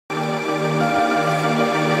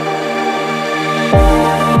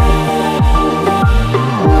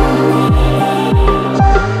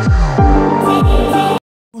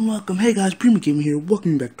welcome. Hey guys, Premic Gaming here.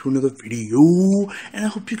 Welcome back to another video, and I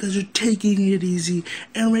hope you guys are taking it easy.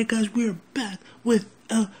 And right, guys, we are back with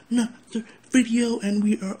another video, and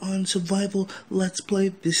we are on Survival Let's Play.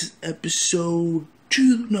 This is episode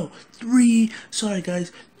 3. Sorry,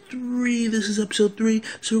 guys, 3. This is episode 3.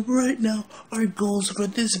 So right now, our goals for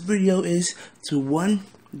this video is to 1,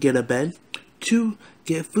 get a bed, 2,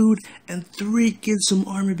 get food, and 3, get some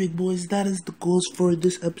armor, big boys. That is the goals for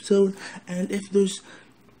this episode. And if there's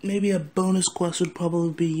maybe a bonus quest, would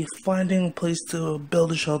probably be finding a place to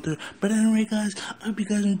build a shelter. But anyway, guys, I hope you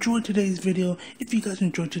guys enjoyed today's video. If you guys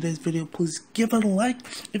enjoyed today's video, please give it a like.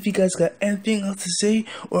 If you guys got anything else to say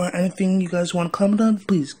or anything you guys want to comment on,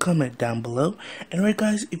 please comment down below. Anyway,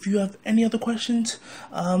 guys, if you have any other questions,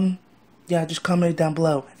 yeah, just comment it down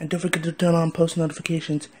below. And don't forget to turn on post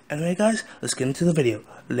notifications. Anyway, guys, let's get into the video.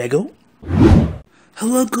 Lego.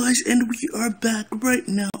 Hello, guys, and we are back. Right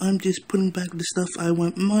now, I'm just putting back the stuff I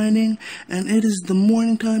went mining, and it is the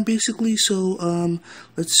morning time, basically. So,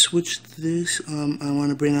 let's switch this. I want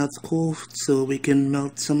to bring out the coal so we can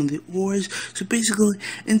melt some of the ores. So, basically,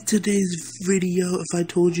 in today's video, if I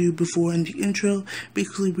told you before in the intro,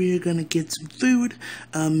 basically, we're gonna get some food,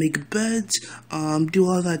 make beds, do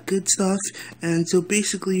all that good stuff. And so,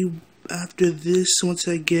 basically, after this, once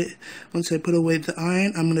I put away the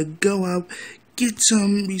iron, I'm gonna go out, get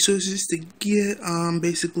some resources to get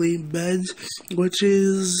basically beds, which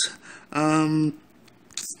is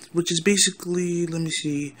basically, let me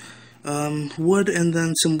see, wood and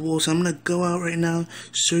then some wool. So I'm gonna go out right now,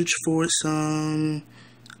 search for some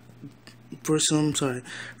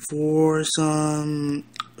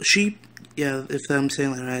sheep. Yeah, if I'm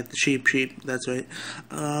saying that right, the sheep, that's right.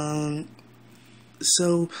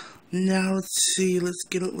 So now let's see, let's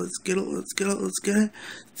get it.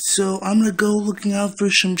 So I'm gonna go looking out for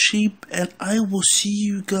some sheep, and I will see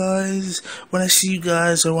you guys when I see you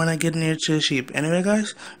guys, or when I get near to the sheep. Anyway,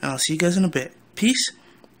 guys, and I'll see you guys in a bit. Peace.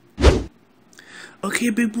 Okay,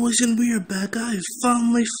 big boys, and we are back. I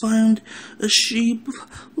finally found a sheep.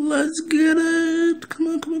 Let's get it. Come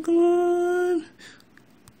on.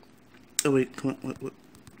 Oh wait, come on, what?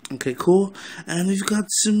 Okay, cool. And we've got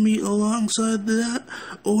some meat alongside that.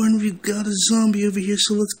 Oh, and we've got a zombie over here,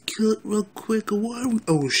 so let's kill it real quick. Why are we?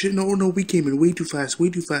 Oh shit, no, we came in way too fast. Yeah.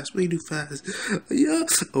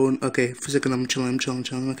 Oh, okay, for a second, I'm chilling.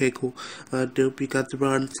 Okay, cool. Dope, we got the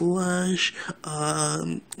rotten flesh.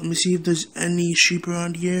 Let me see if there's any sheep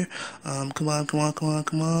around here. Come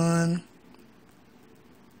on.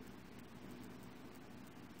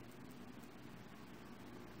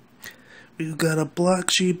 We've got a black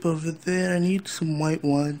sheep over there. I need some white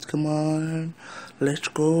ones. Come on. Let's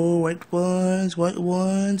go. White ones.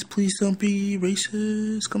 Please don't be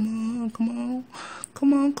racist. Come on.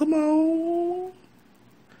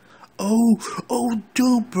 Oh,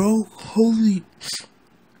 dope, bro. Holy.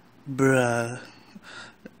 Bruh.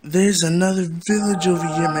 There's another village over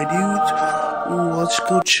here, my dudes. Ooh, let's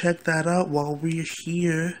go check that out while we're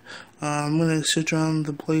here. I'm gonna search around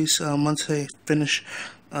the place once I finish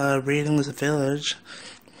raiding this village.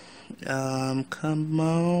 Come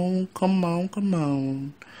on.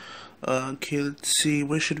 Okay, let's see,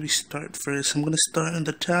 where should we start first? I'm gonna start in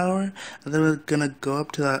the tower, and then we're gonna go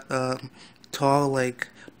up to that tall, like,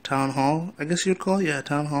 town hall, I guess you'd call it. Yeah,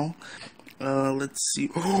 town hall. Let's see.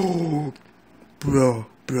 Oh, bro.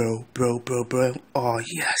 Oh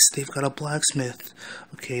yes, they've got a blacksmith.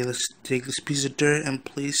 Okay, let's take this piece of dirt and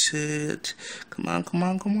place it. Come on,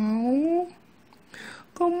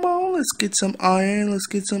 let's get some iron, let's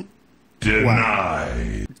get some... Denied. Wow.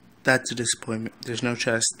 That's a disappointment. There's no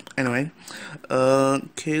chest. Anyway,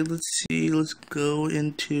 okay, let's see, let's go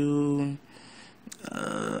into...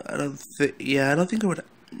 I don't think it would...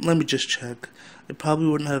 Let me just check. It probably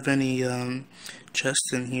wouldn't have any,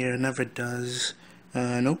 chests in here. It never does.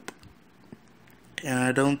 Nope. And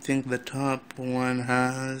I don't think the top one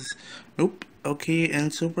has... Nope. Okay,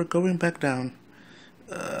 and so we're going back down.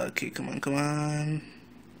 Okay, come on.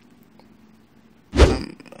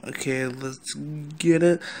 Okay, let's get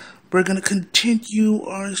it. We're gonna continue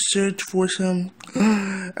our search for some...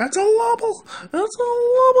 That's a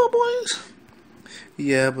llama, boys.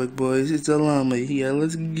 Yeah, big boys, it's a llama. Yeah,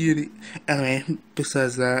 let's get it. Anyway,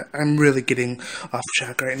 besides that, I'm really getting off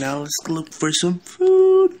track right now. Let's look for some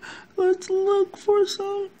food.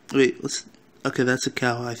 Wait, okay, that's a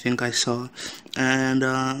cow I think I saw. And,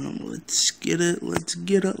 let's get it.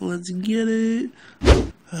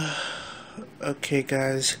 Okay,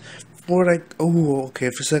 guys, okay,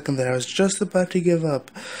 for a second there, I was just about to give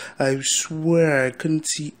up. I swear I couldn't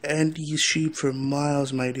see any sheep for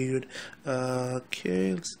miles, my dude.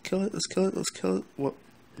 Okay, let's kill it. What?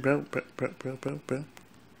 Bro.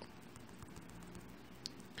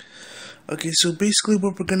 Okay, so basically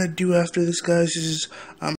what we're gonna do after this, guys, is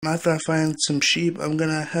after I find some sheep, I'm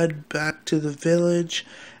gonna head back to the village,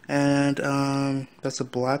 and that's a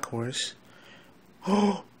black horse.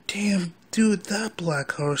 Oh, damn, dude, that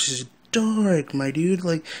black horse is dark, my dude.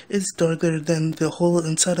 Like, it's darker than the whole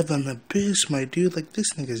inside of an abyss, my dude. Like, this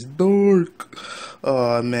thing is dark.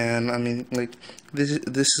 Oh, man, I mean, like, this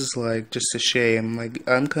is like just a shame. Like,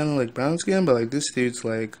 I'm kind of like brown skin, but like this dude's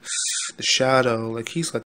like the shadow. Like,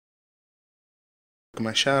 he's like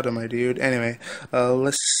my shadow, my dude. Anyway,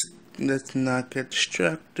 let's not get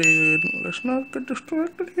distracted. Let's not get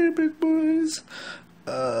distracted here, big boys.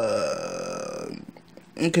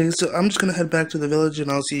 Okay, so I'm just gonna head back to the village,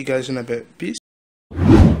 and I'll see you guys in a bit. Peace.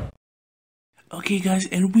 Okay, guys,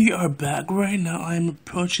 and we are back. Right now, I'm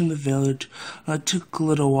approaching the village. It took a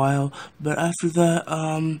little while, but after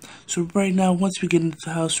that, so right now, once we get into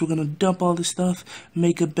the house, we're gonna dump all this stuff,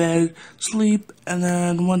 make a bed, sleep, and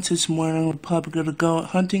then once it's morning, we're probably gonna go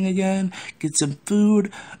hunting again, get some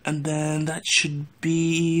food, and then that should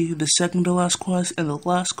be the second to last quest, and the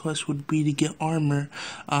last quest would be to get armor.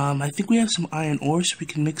 I think we have some iron ore, so we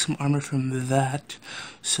can make some armor from that.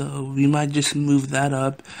 So we might just move that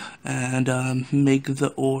up and make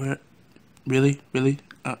the ore. Really?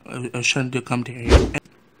 I was trying to do a commentary here.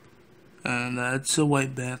 And that's a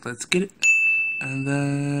white bag. Let's get it. And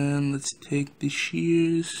then let's take the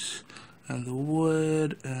shears and the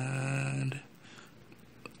wood and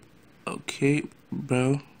okay,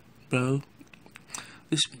 bro.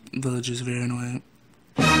 This village is very annoying.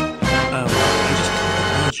 Oh, I just killed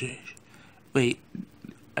the villagers. Wait.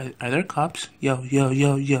 Are there cops? Yo.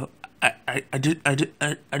 I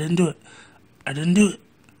didn't do it. I didn't do it.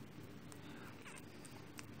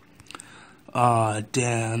 Aw,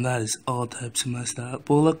 damn, that is all types of messed up.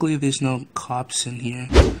 Well, luckily there's no cops in here.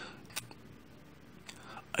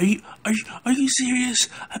 Are you serious?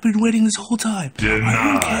 I've been waiting this whole time. Denied.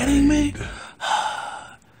 Are you kidding me?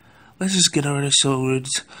 Let's just get our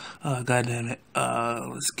swords. God damn it.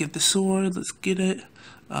 Let's get the sword. Let's get it.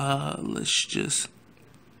 Let's just.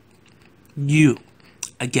 You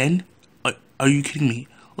again? Are you kidding me?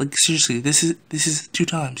 Like, seriously, this is two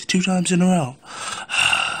times in a row.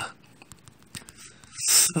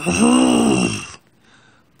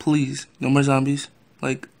 Please, no more zombies.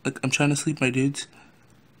 Like I'm trying to sleep, my dudes.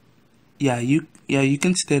 Yeah, you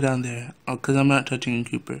can stay down there, cause I'm not touching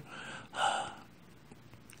Cooper.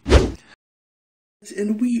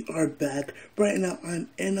 And we are back. Right now I'm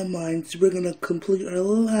in a mine, so we're gonna complete our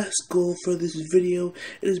last goal for this video.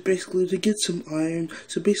 It is basically to get some iron.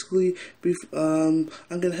 So basically, I'm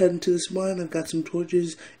gonna head into this mine. I've got some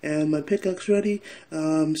torches and my pickaxe ready.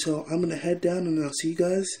 So I'm gonna head down and I'll see you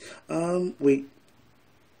guys. Wait.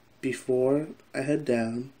 Before I head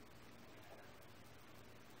down,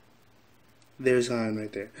 there's iron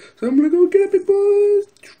right there. So I'm gonna go get it, big boys.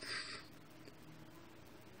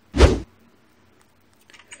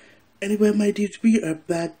 Anyway, my dudes, we are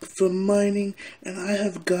back from mining, and I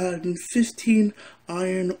have gotten 15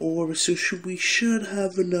 iron ore, so we should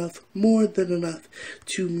have enough, more than enough,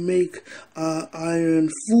 to make iron,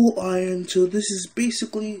 full iron. So this is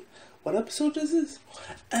basically, what episode is this?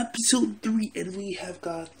 Episode 3, and we have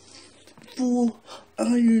got full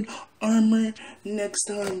iron armor. Next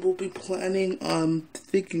time we'll be planning on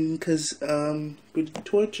thinking, because with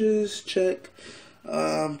torches, check.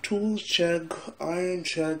 Tools check, iron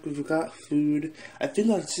check, we've got food. I think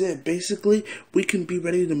that's it. Basically, we can be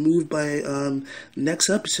ready to move by next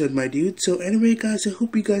episode, my dude. So anyway, guys, I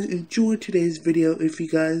hope you guys enjoyed today's video. If you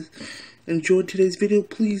guys enjoyed today's video,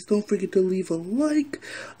 please don't forget to leave a like.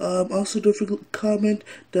 Also, don't forget to comment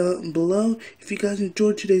down below. If you guys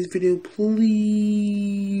enjoyed today's video,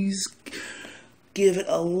 please give it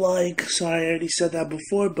a like. Sorry, I already said that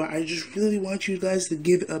before, but I just really want you guys to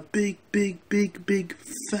give it a big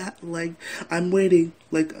fat like. I'm waiting.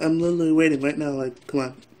 Like, I'm literally waiting right now. Like, come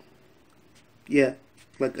on. Yeah.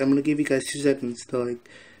 Like, I'm gonna give you guys 2 seconds to, like,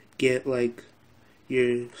 get, like,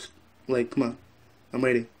 your, like, come on. I'm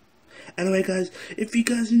waiting. Anyway, guys, if you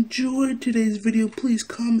guys enjoyed today's video, please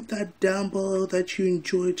comment that down below that you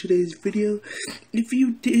enjoyed today's video. If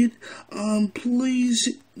you did,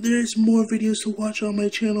 please, there's more videos to watch on my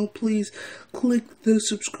channel. Please click the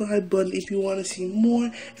subscribe button if you want to see more.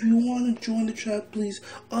 If you want to join the chat, please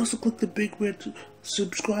also click the big red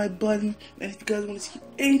subscribe button. And if you guys want to see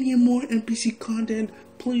any more NPC content,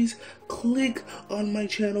 please click on my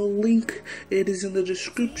channel link. It is in the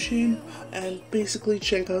description, and basically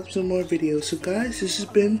check out some more videos. So guys, this has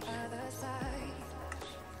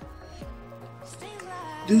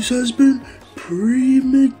been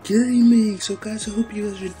Premic Gaming. So guys, I hope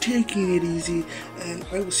you guys are taking it easy, and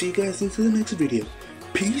I will see you guys into the next video.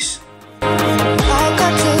 Peace